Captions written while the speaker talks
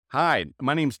Hi,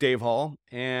 my name's Dave Hall,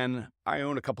 and I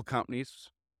own a couple companies,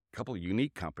 a couple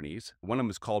unique companies. One of them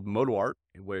is called MotoArt,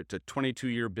 where it's a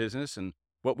 22-year business. And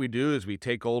what we do is we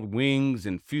take old wings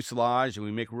and fuselage and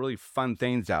we make really fun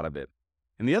things out of it.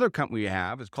 And the other company we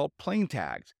have is called Plane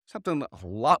Tags, something a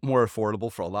lot more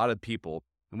affordable for a lot of people.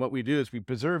 And what we do is we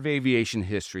preserve aviation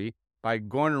history by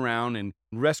going around and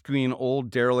rescuing old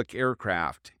derelict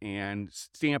aircraft and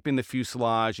stamping the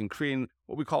fuselage and creating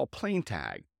what we call a plane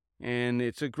tag, and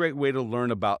it's a great way to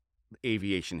learn about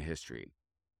aviation history.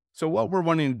 So, what we're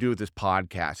wanting to do with this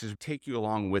podcast is take you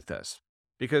along with us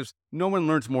because no one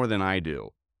learns more than I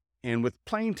do. And with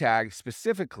plane tag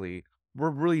specifically, we're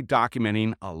really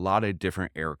documenting a lot of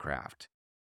different aircraft.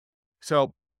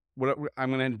 So,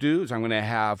 I'm going to do is I'm going to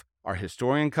have our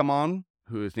historian come on,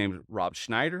 who is named Rob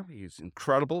Schneider. He's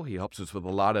incredible. He helps us with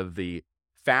a lot of the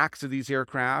facts of these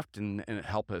aircraft and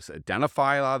help us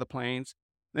identify a lot of the planes.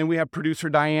 Then we have producer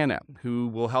Diana, who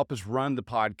will help us run the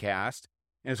podcast.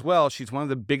 As well, she's one of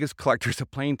the biggest collectors of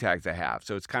plane tags I have.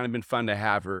 So it's kind of been fun to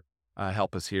have her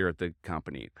help us here at the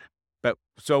company. But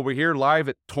so we're here live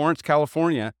at Torrance,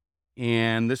 California,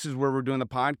 and this is where we're doing the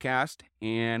podcast.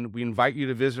 And we invite you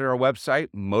to visit our website,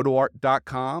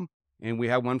 motoart.com. And we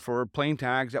have one for plane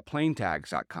tags at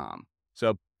planetags.com.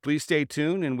 So please stay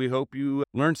tuned, and we hope you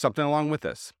learn something along with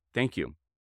us. Thank you.